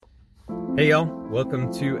Hey y'all,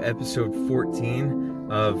 welcome to episode 14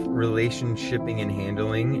 of Relationshipping and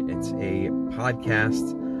Handling. It's a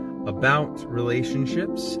podcast about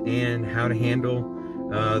relationships and how to handle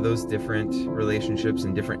those different relationships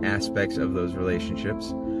and different aspects of those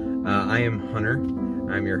relationships. I am Hunter.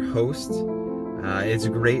 I'm your host. It's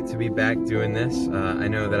great to be back doing this. I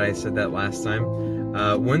know that I said that last time.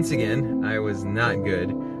 Once again, I was not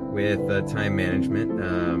good with time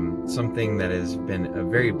management, something that has been a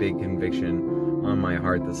very big conviction on my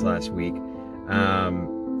heart this last week.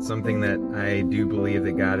 Something that I do believe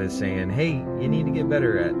that God is saying, hey, you need to get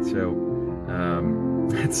better at. So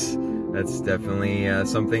that's definitely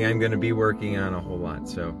something I'm going to be working on a whole lot.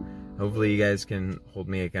 So hopefully you guys can hold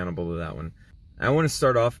me accountable to that one. I want to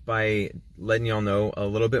start off by letting y'all know a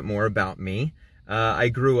little bit more about me. I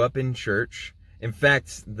grew up in church. In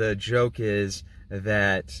fact, the joke is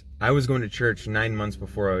that I was going to church 9 months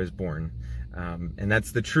before I was born. And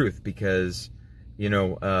that's the truth because,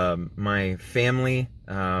 my family,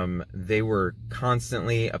 they were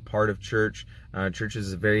constantly a part of church. Church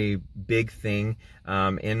is a very big thing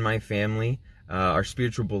in my family. Our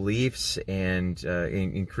spiritual beliefs and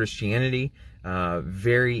in Christianity,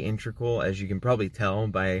 very integral, as you can probably tell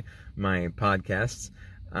by my podcasts.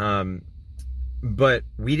 But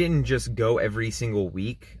we didn't just go every single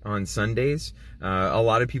week on Sundays. A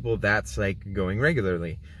lot of people, that's like going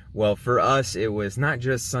regularly. Well, for us, it was not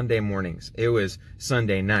just Sunday mornings. It was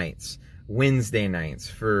Sunday nights, Wednesday nights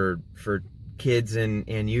for kids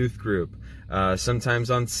and youth group. Sometimes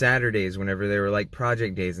on Saturdays whenever they were like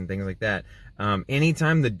project days and things like that.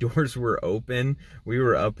 Anytime the doors were open, we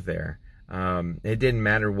were up there. It didn't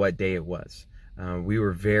matter what day it was. We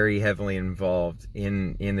were very heavily involved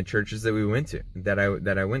in the churches that we went to, that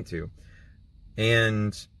I went to.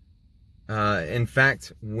 And in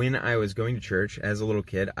fact, when I was going to church as a little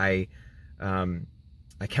kid, I kind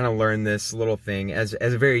of learned this little thing as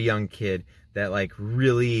a very young kid that like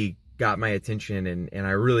really got my attention and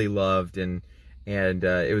I really loved and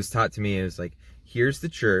it was taught to me. It was like, here's the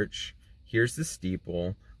church, here's the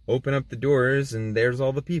steeple, open up the doors and there's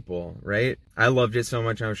all the people, right? I loved it so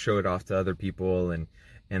much I would show it off to other people and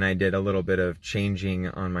I did a little bit of changing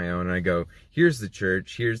on my own. And I go, here's the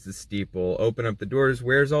church, here's the steeple, open up the doors,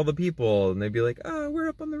 where's all the people? And they'd be like, oh, we're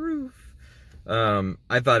up on the roof.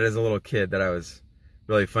 I thought as a little kid that I was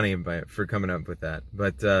really funny for coming up with that.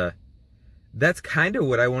 But that's kind of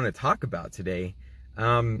what I want to talk about today.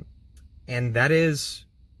 And that is,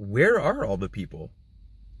 where are all the people?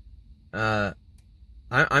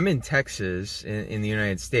 I'm in Texas, in the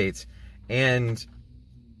United States, and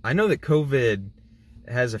I know that COVID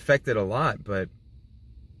has affected a lot, but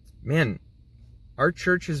man, our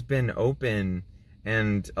church has been open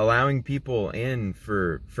and allowing people in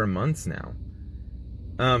for months now.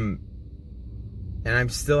 And I'm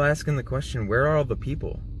still asking the question, where are all the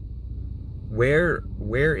people? Where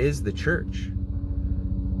is the church?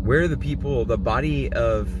 Where are the people, the body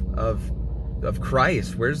of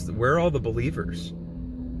Christ? Where are all the believers?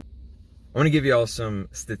 I want to give you all some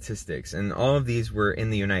statistics, and all of these were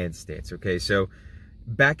in the United States, okay? So,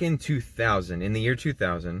 back in 2000, in the year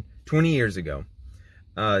 2000, 20 years ago,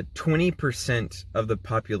 20% of the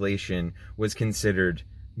population was considered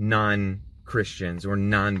non-Christians or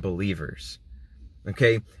non-believers,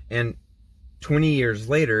 okay? And 20 years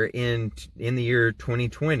later, in the year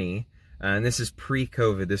 2020, and this is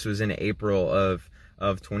pre-COVID, this was in April of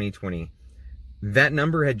 2020, that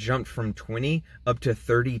number had jumped from 20 up to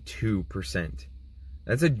 32%.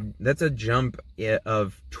 That's a jump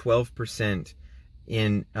of 12%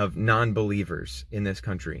 of non-believers in this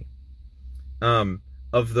country.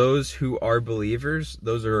 Of those who are believers,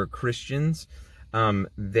 those are Christians,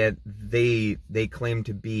 that they claim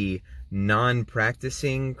to be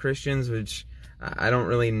non-practicing Christians, which I don't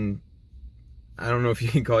know if you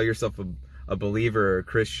can call yourself a believer or a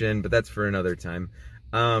Christian, but that's for another time.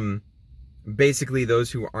 Basically those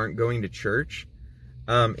who aren't going to church,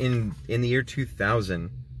 in the year 2000,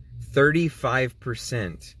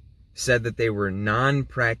 35% said that they were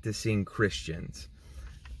non-practicing Christians.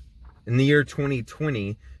 In the year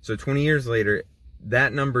 2020, so 20 years later,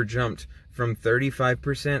 that number jumped from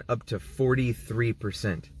 35% up to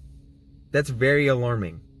 43%. That's very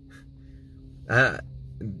alarming.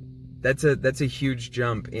 That's a huge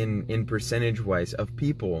jump in percentage-wise of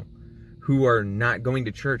people who are not going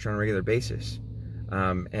to church on a regular basis.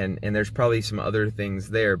 And there's probably some other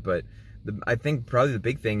things there, but I think probably the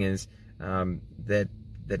big thing is that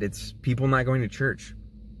it's people not going to church.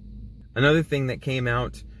 Another thing that came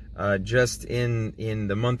out just in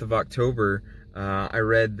the month of October, I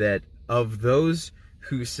read that of those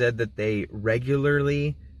who said that they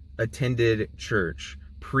regularly attended church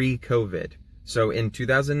pre-COVID. So in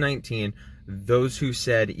 2019, those who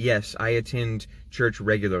said, yes, I attend church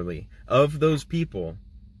regularly, of those people,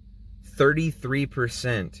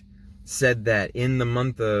 33% said that in the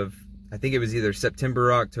month of, I think it was either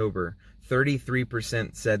September or October,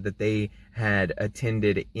 33% said that they had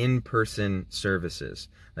attended in-person services,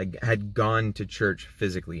 like had gone to church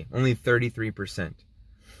physically. Only 33%.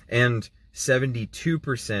 And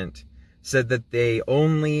 72% said that they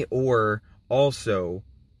only or also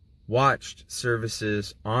watched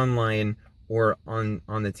services online or on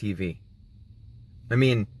the TV. I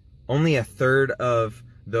mean, only a third of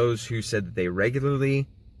those who said that they regularly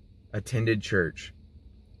attended church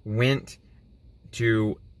went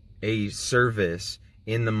to a service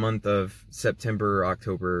in the month of September or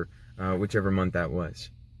October, whichever month that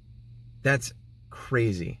was. That's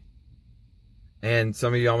crazy. And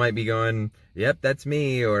some of y'all might be going, yep, that's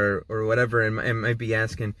me, or whatever, and might be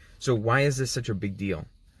asking, so why is this such a big deal?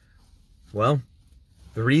 Well,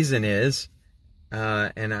 the reason is,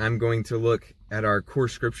 and I'm going to look at our core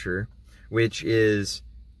scripture, which is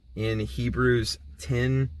in Hebrews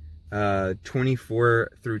 10,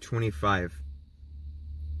 24 through 25.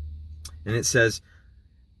 And it says,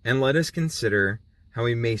 "And let us consider how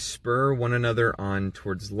we may spur one another on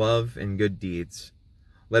towards love and good deeds.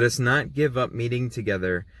 Let us not give up meeting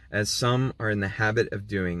together, as some are in the habit of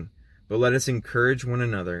doing, but let us encourage one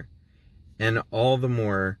another, and all the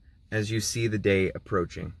more as you see the day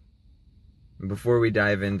approaching." And before we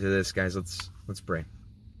dive into this, guys, let's pray.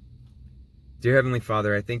 Dear Heavenly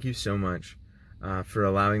Father, I thank you so much for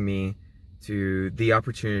allowing me the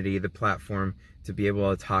opportunity, the platform, to be able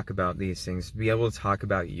to talk about these things, to be able to talk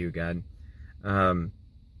about you, God.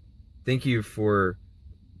 Thank you for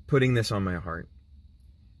putting this on my heart.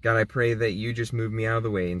 God, I pray that you just move me out of the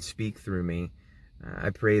way and speak through me. I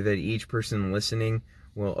pray that each person listening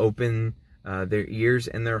will open their ears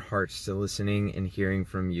and their hearts to listening and hearing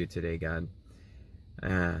from you today, God.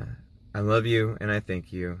 I love you and I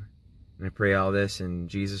thank you. And I pray all this in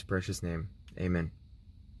Jesus' precious name. Amen.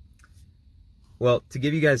 Well, to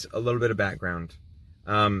give you guys a little bit of background,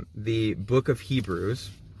 the book of Hebrews,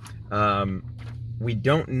 we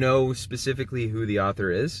don't know specifically who the author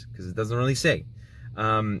is because it doesn't really say.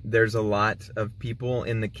 There's a lot of people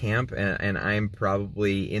in the camp, and I'm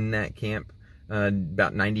probably in that camp,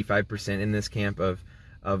 about 95% in this camp of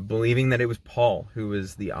believing that it was Paul who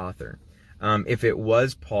was the author. If it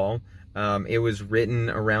was Paul, it was written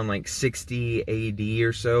around like 60 AD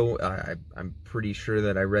or so. I'm pretty sure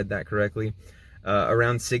that I read that correctly.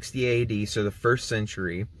 Around 60 AD, so the first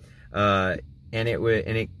century,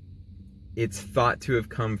 it's thought to have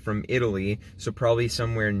come from Italy, so probably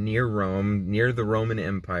somewhere near Rome, near the Roman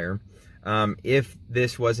Empire. If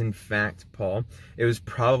this was in fact Paul, it was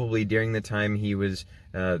probably during the time he was,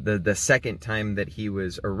 the second time that he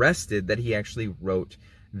was arrested, that he actually wrote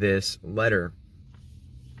this letter.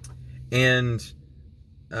 And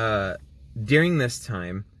during this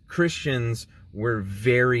time, Christians were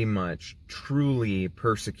very much, truly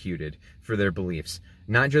persecuted for their beliefs.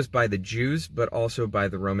 Not just by the Jews, but also by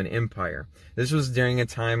the Roman Empire. This was during a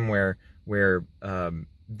time where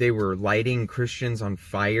they were lighting Christians on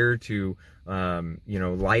fire to,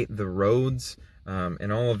 light the roads,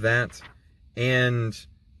 and all of that. And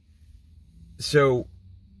so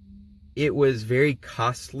it was very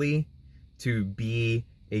costly to be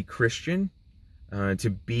a Christian, to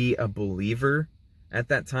be a believer at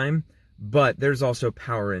that time. But there's also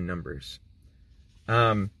power in numbers.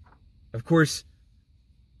 Of course,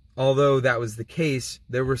 although that was the case,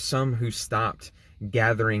 there were some who stopped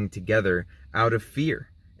gathering together out of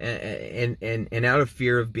fear, and out of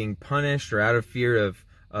fear of being punished, or out of fear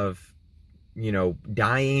of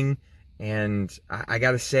dying. And I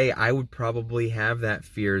gotta say, I would probably have that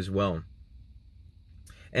fear as well.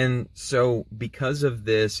 And so, because of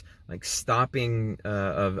this, like stopping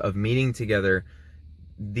of meeting together,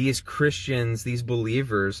 these Christians, these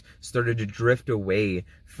believers, started to drift away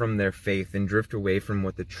from their faith and drift away from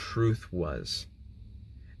what the truth was.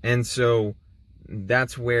 And so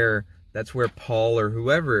that's where Paul, or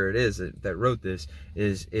whoever it is that wrote this,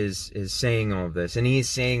 is saying all of this. And he's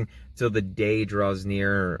saying till the day draws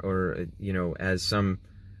near, or as some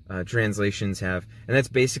translations have. And that's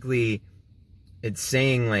basically, it's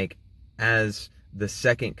saying like as the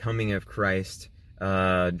second coming of Christ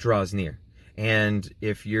draws near. And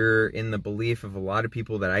if you're in the belief of a lot of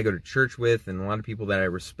people that I go to church with, and a lot of people that I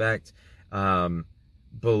respect,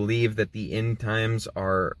 believe that the end times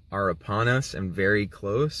are upon us and very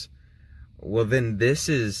close, well, then this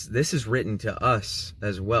is written to us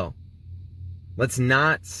as well. Let's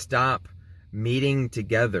not stop meeting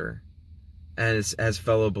together as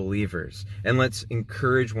fellow believers. And let's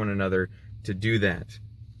encourage one another to do that.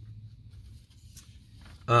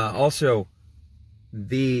 Also,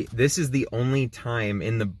 this is the only time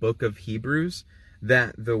in the book of Hebrews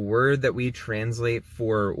that the word that we translate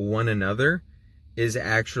for one another is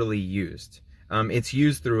actually used. It's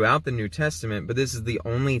used throughout the New Testament, but this is the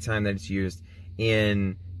only time that it's used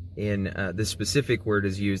in the specific word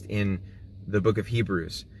is used in the book of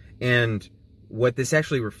Hebrews. And what this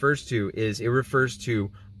actually refers to is it refers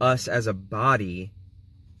to us as a body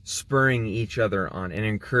spurring each other on and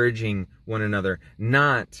encouraging one another,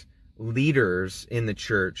 not leaders in the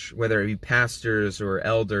church, whether it be pastors or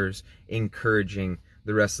elders, encouraging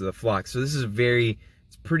the rest of the flock. So this is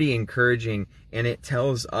it's pretty encouraging, and it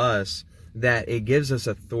tells us that it gives us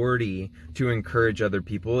authority to encourage other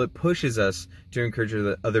people. It pushes us to encourage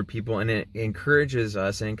other people, and it encourages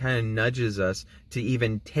us and it kind of nudges us to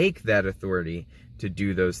even take that authority to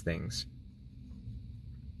do those things.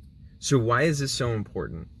 So why is this so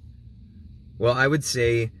important? Well, I would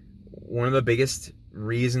say one of the biggest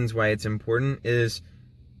reasons why it's important is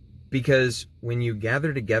because when you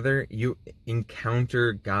gather together, you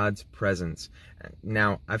encounter God's presence.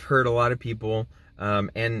 Now, I've heard a lot of people,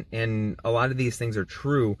 and a lot of these things are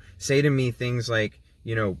true, say to me things like,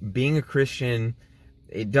 being a Christian,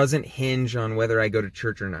 it doesn't hinge on whether I go to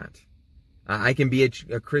church or not. I can be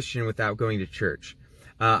a Christian without going to church.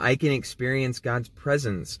 I can experience God's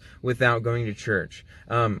presence without going to church.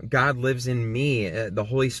 God lives in me. The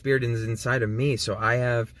Holy Spirit is inside of me, so I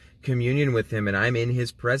have communion with Him and I'm in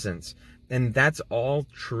His presence. And that's all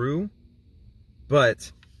true,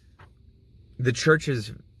 but the church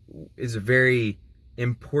is a very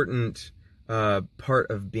important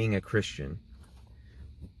part of being a Christian.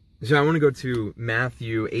 So I want to go to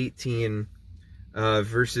Matthew 18,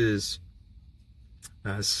 verses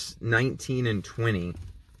 19 and 20.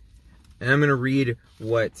 And I'm going to read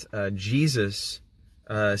what Jesus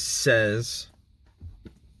says.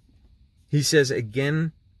 He says,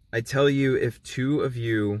 "Again, I tell you, if two of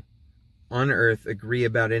you on earth agree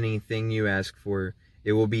about anything you ask for,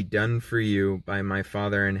 it will be done for you by my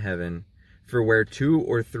Father in heaven. For where 2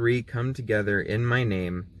 or 3 come together in my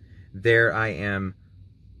name, there I am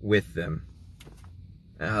with them."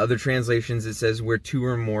 Other translations, it says, where 2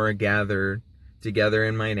 or more are gathered together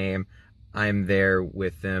in my name, I'm there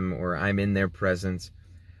with them, or I'm in their presence.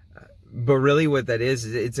 But really what that is,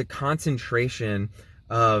 it's a concentration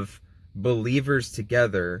of believers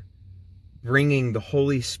together, bringing the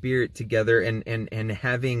Holy Spirit together and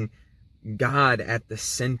having God at the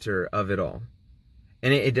center of it all.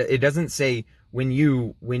 And it doesn't say when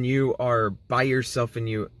you are by yourself and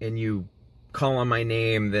you call on my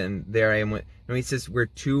name, then there I am. No, he says where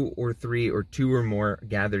 2 or 3 or 2 or more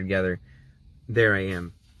gathered together, there I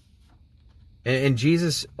am. And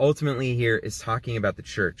Jesus ultimately here is talking about the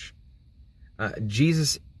church.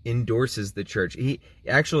 Jesus endorses the church. He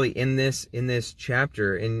actually in this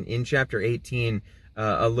chapter, in chapter 18,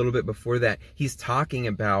 a little bit before that, he's talking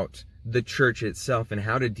about the church itself and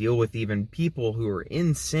how to deal with even people who are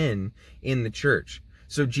in sin in the church.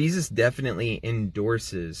 So Jesus definitely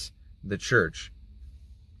endorses the church.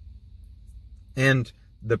 And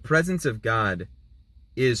the presence of God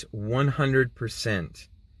is 100%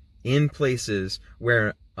 in places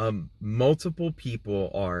where multiple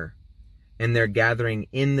people are, and they're gathering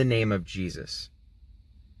in the name of Jesus.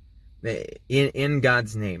 In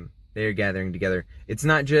God's name, they're gathering together. It's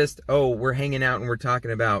not just, we're hanging out and we're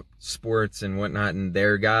talking about sports and whatnot, and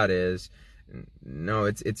there God is. No,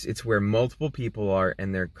 it's where multiple people are,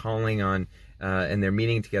 and they're calling on, and they're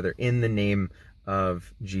meeting together in the name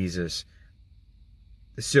of Jesus.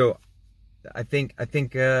 So, I think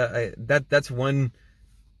that's one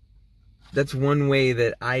way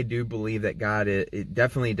that I do believe that God it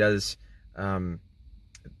definitely does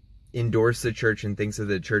endorse the church and thinks that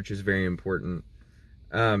the church is very important.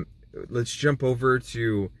 Let's jump over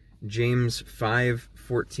to James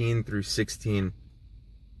 5:14 through 16.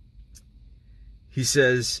 He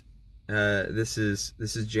says, this is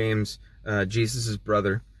James, Jesus'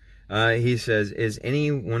 brother. He says, "Is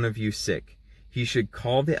any one of you sick? He should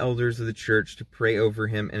call the elders of the church to pray over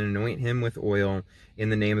him and anoint him with oil in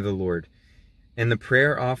the name of the Lord. And the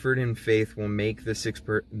prayer offered in faith will make the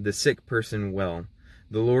sick person well.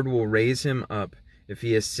 The Lord will raise him up. If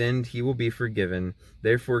he has sinned, he will be forgiven.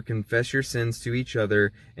 Therefore, confess your sins to each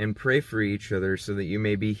other and pray for each other so that you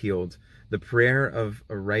may be healed. The prayer of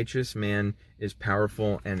a righteous man is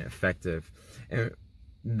powerful and effective." And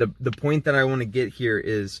the point that I want to get here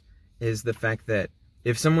is the fact that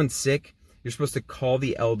if someone's sick, you're supposed to call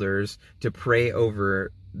the elders to pray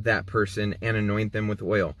over that person and anoint them with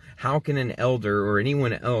oil? How can an elder or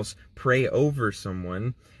anyone else pray over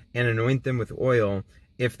someone and anoint them with oil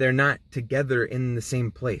if they're not together in the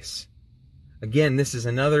same place? Again, this is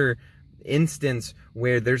another instance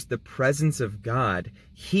where there's the presence of God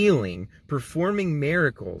healing, performing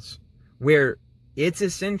miracles, where it's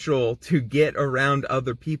essential to get around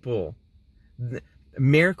other people.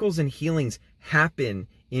 Miracles and healings happen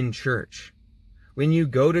in church. When you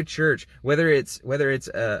go to church, whether it's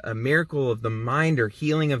a miracle of the mind or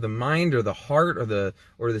healing of the mind or the heart or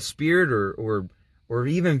the spirit or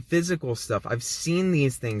even physical stuff, I've seen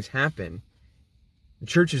these things happen. The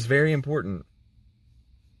church is very important.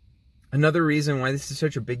 Another reason why this is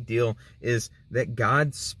such a big deal is that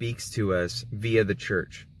God speaks to us via the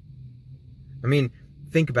church. I mean,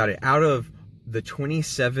 think about it. Out of the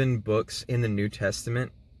 27 books in the New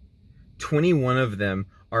Testament, 21 of them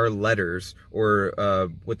are letters, or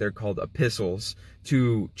what they're called epistles,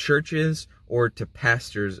 to churches or to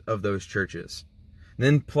pastors of those churches. And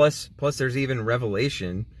then plus there's even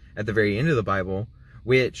Revelation at the very end of the Bible,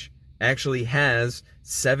 which actually has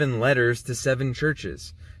 7 letters to 7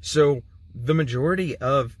 churches. So the majority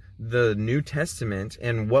of the New Testament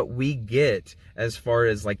and what we get as far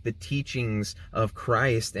as like the teachings of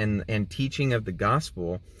Christ and teaching of the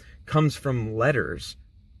gospel comes from letters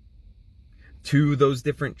to those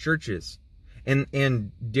different churches.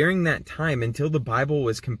 And during that time, until the Bible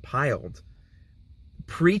was compiled,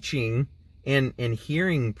 preaching and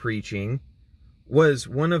hearing preaching was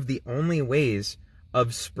one of the only ways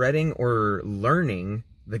of spreading or learning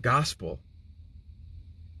the gospel.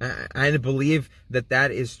 I believe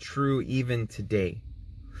that is true even today.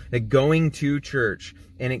 That going to church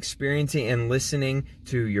and experiencing and listening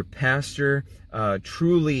to your pastor,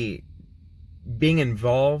 truly being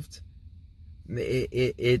involved,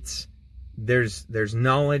 there's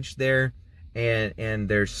knowledge there, and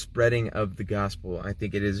there's spreading of the gospel. I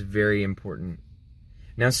think it is very important.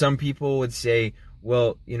 Now, some people would say,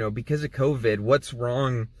 well, because of COVID, what's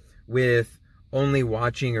wrong with only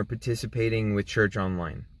watching or participating with church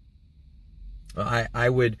online? I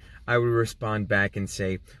would respond back and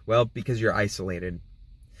say, well, because you're isolated,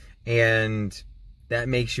 and that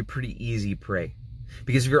makes you pretty easy prey.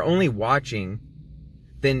 Because if you're only watching,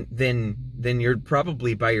 then you're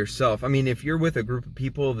probably by yourself. I mean, if you're with a group of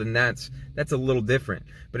people, then that's a little different.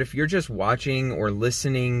 But if you're just watching or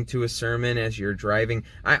listening to a sermon as you're driving,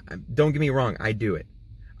 don't get me wrong, I do it.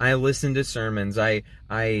 I listen to sermons. I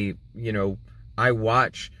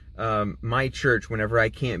watch my church whenever I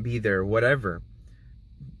can't be there, whatever.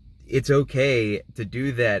 It's okay to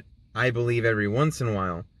do that, I believe, every once in a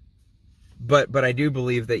while. But I do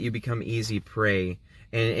believe that you become easy prey,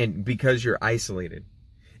 and because you're isolated.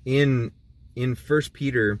 In 1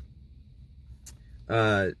 Peter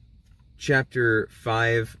chapter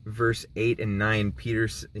 5 verse 8 and 9,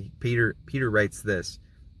 Peter writes this: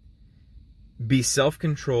 "Be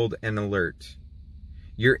self-controlled and alert.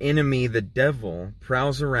 Your enemy, the devil,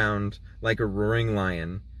 prowls around like a roaring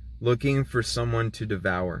lion, looking for someone to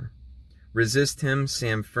devour. Resist him,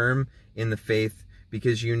 stand firm in the faith,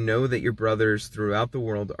 because you know that your brothers throughout the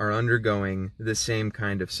world are undergoing the same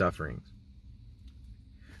kind of sufferings."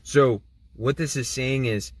 So what this is saying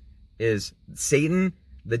is Satan,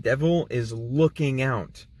 the devil, is looking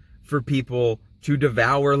out for people to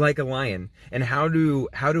devour like a lion. And how do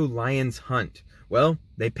lions hunt? Well,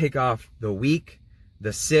 they pick off the weak,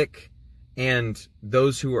 the sick, and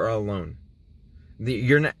those who are alone.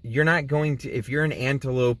 You're not going to, if you're an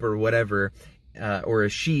antelope or whatever, or a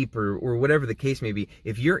sheep or whatever the case may be,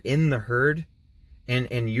 if you're in the herd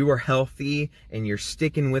and you are healthy and you're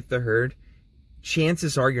sticking with the herd,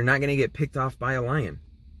 chances are you're not going to get picked off by a lion.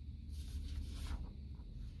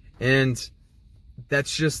 And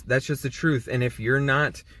that's just the truth. And if you're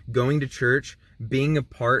not going to church, being a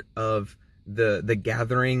part of the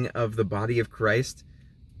gathering of the body of Christ,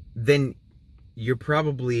 then you're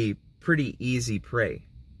probably pretty easy prey.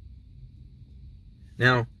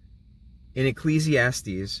 Now, in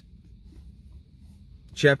Ecclesiastes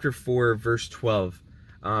chapter 4 verse 12,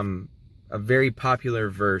 a very popular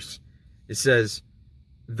verse, it says,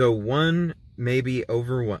 "Though one may be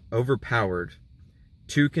overpowered,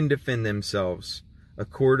 two can defend themselves. A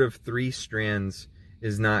cord of 3 strands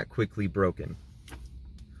is not quickly broken."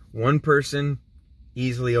 One person,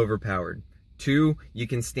 easily overpowered. 2, you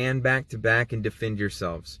can stand back to back and defend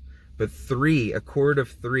yourselves. But 3, a cord of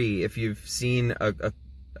 3, if you've seen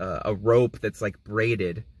a rope that's like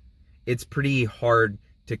braided, it's pretty hard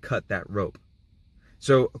to cut that rope.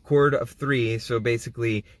 So a cord of 3, so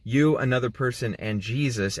basically you, another person, and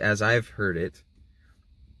Jesus, as I've heard it,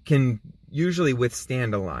 can usually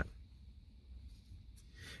withstand a lot.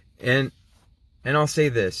 And I'll say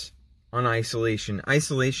this on isolation.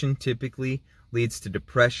 Isolation typically leads to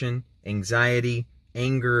depression, anxiety,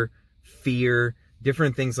 anger, fear,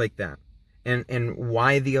 different things like that. And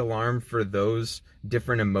why the alarm for those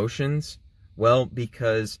different emotions? Well,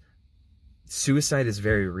 because suicide is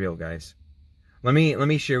very real, guys. Let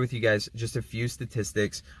me share with you guys just a few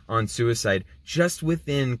statistics on suicide just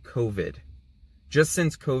within COVID. Just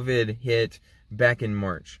since COVID hit back in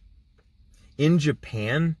March. In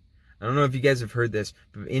Japan, I don't know if you guys have heard this,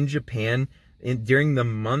 but in Japan, during the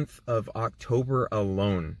month of October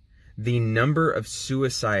alone, the number of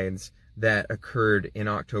suicides that occurred in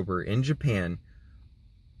October in Japan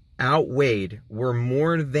were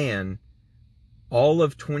more than all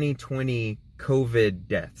of 2020 COVID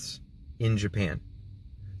deaths in Japan.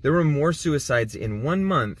 There were more suicides in 1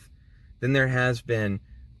 month than there has been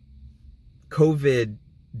COVID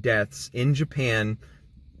deaths in Japan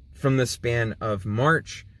from the span of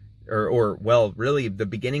March or really the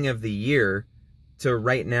beginning of the year to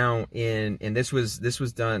right now and this was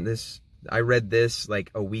done I read this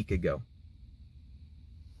like a week ago.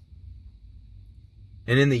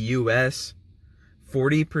 And in the US,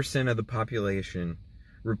 40% of the population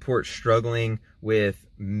report struggling with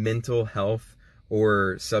mental health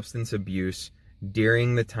or substance abuse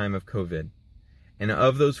during the time of COVID. And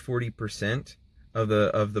of those 40% of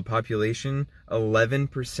the population,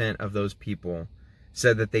 11% of those people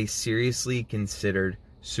said that they seriously considered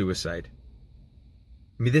suicide.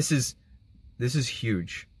 I mean, this is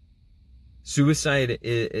huge. Suicide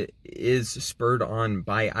is spurred on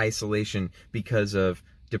by isolation because of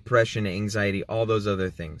depression, anxiety, all those other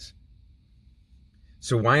things.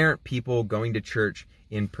 So why aren't people going to church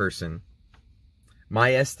in person?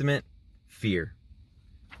 My estimate, fear.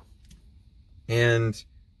 And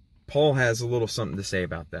Paul has a little something to say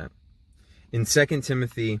about that. In 2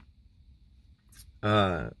 Timothy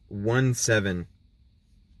 1:7,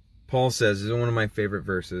 Paul says, this is one of my favorite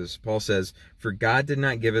verses. Paul says, "For God did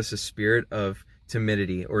not give us a spirit of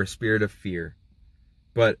timidity or a spirit of fear,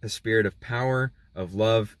 but a spirit of power, of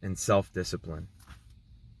love, and self-discipline."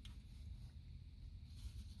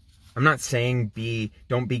 I'm not saying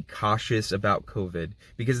don't be cautious about COVID,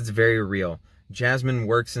 because it's very real. Jasmine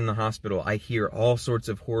works in the hospital. I hear all sorts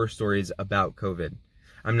of horror stories about COVID.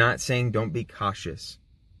 I'm not saying don't be cautious.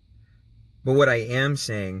 But what I am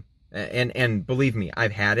saying, and believe me,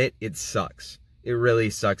 I've had it. It sucks. It really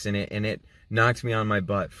sucks, and it knocked me on my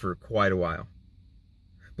butt for quite a while.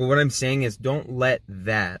 But what I'm saying is don't let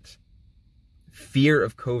that fear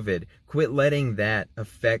of COVID, quit letting that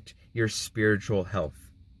affect your spiritual health.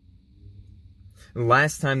 The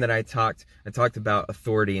last time that I talked about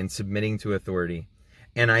authority and submitting to authority.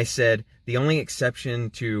 And I said the only exception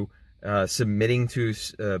to submitting to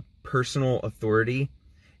personal authority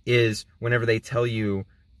is whenever they tell you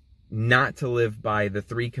not to live by the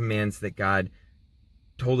 3 commands that God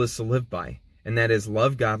told us to live by. And that is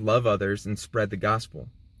love God, love others, and spread the gospel.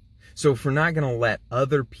 So if we're not going to let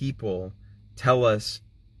other people tell us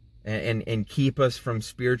and keep us from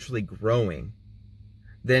spiritually growing,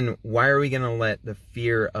 then why are we going to let the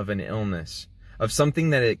fear of an illness, of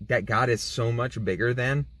something that God is so much bigger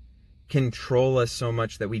than, control us so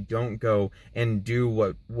much that we don't go and do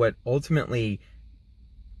what ultimately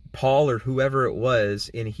Paul or whoever it was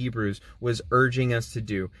in Hebrews was urging us to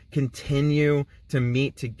do? Continue to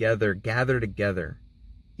meet together, gather together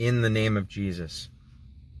in the name of Jesus.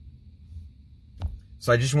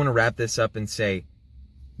 So I just want to wrap this up and say,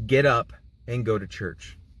 get up and go to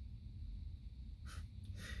church.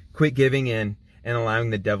 Quit giving in and allowing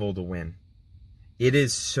the devil to win. It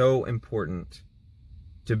is so important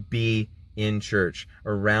to be in church,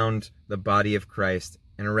 around the body of Christ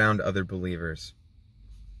and around other believers.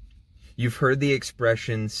 You've heard the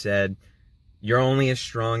expression said, you're only as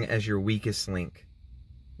strong as your weakest link.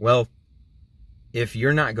 Well, if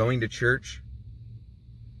you're not going to church,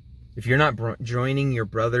 if you're not joining your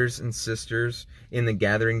brothers and sisters in the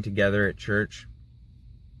gathering together at church,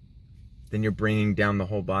 then you're bringing down the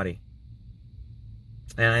whole body.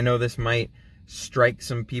 And I know this might strike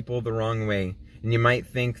some people the wrong way, and you might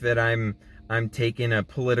think that I'm taking a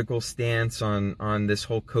political stance on this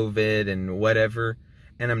whole COVID and whatever,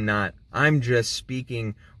 and I'm not. I'm just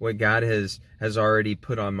speaking what God has already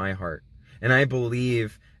put on my heart. And I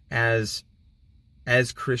believe as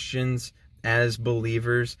Christians, as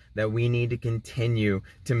believers, that we need to continue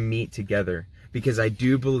to meet together. Because I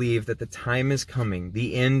do believe that the time is coming.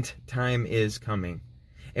 The end time is coming.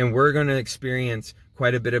 And we're going to experience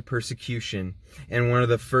quite a bit of persecution. And one of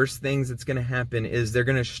the first things that's going to happen is they're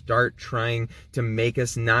going to start trying to make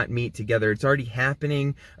us not meet together. It's already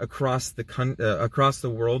happening across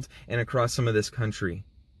the world and across some of this country.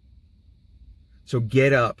 So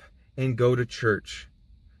get up and go to church.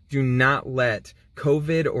 Do not let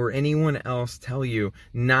COVID or anyone else tell you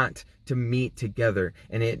not to meet together.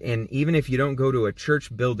 And even if you don't go to a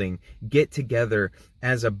church building, get together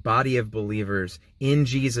as a body of believers in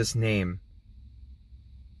Jesus' name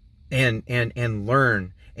and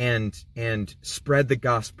learn and spread the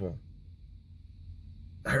gospel.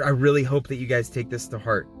 I really hope that you guys take this to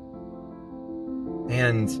heart.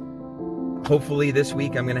 And hopefully this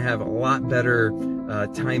week I'm going to have a lot better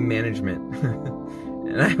time management.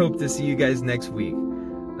 And I hope to see you guys next week.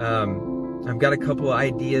 I've got a couple of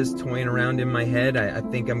ideas toying around in my head. I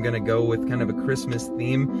think I'm going to go with kind of a Christmas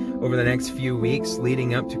theme over the next few weeks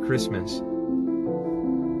leading up to Christmas.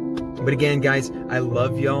 But again, guys, I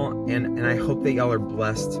love y'all, and I hope that y'all are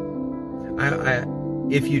blessed.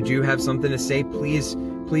 If you do have something to say, please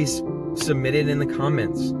submit it in the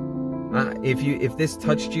comments. If this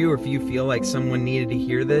touched you, or if you feel like someone needed to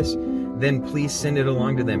hear this, then please send it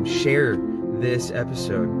along to them. Share this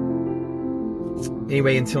episode.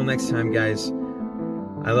 Anyway, until next time, guys,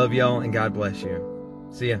 I love y'all and God bless you.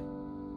 See ya.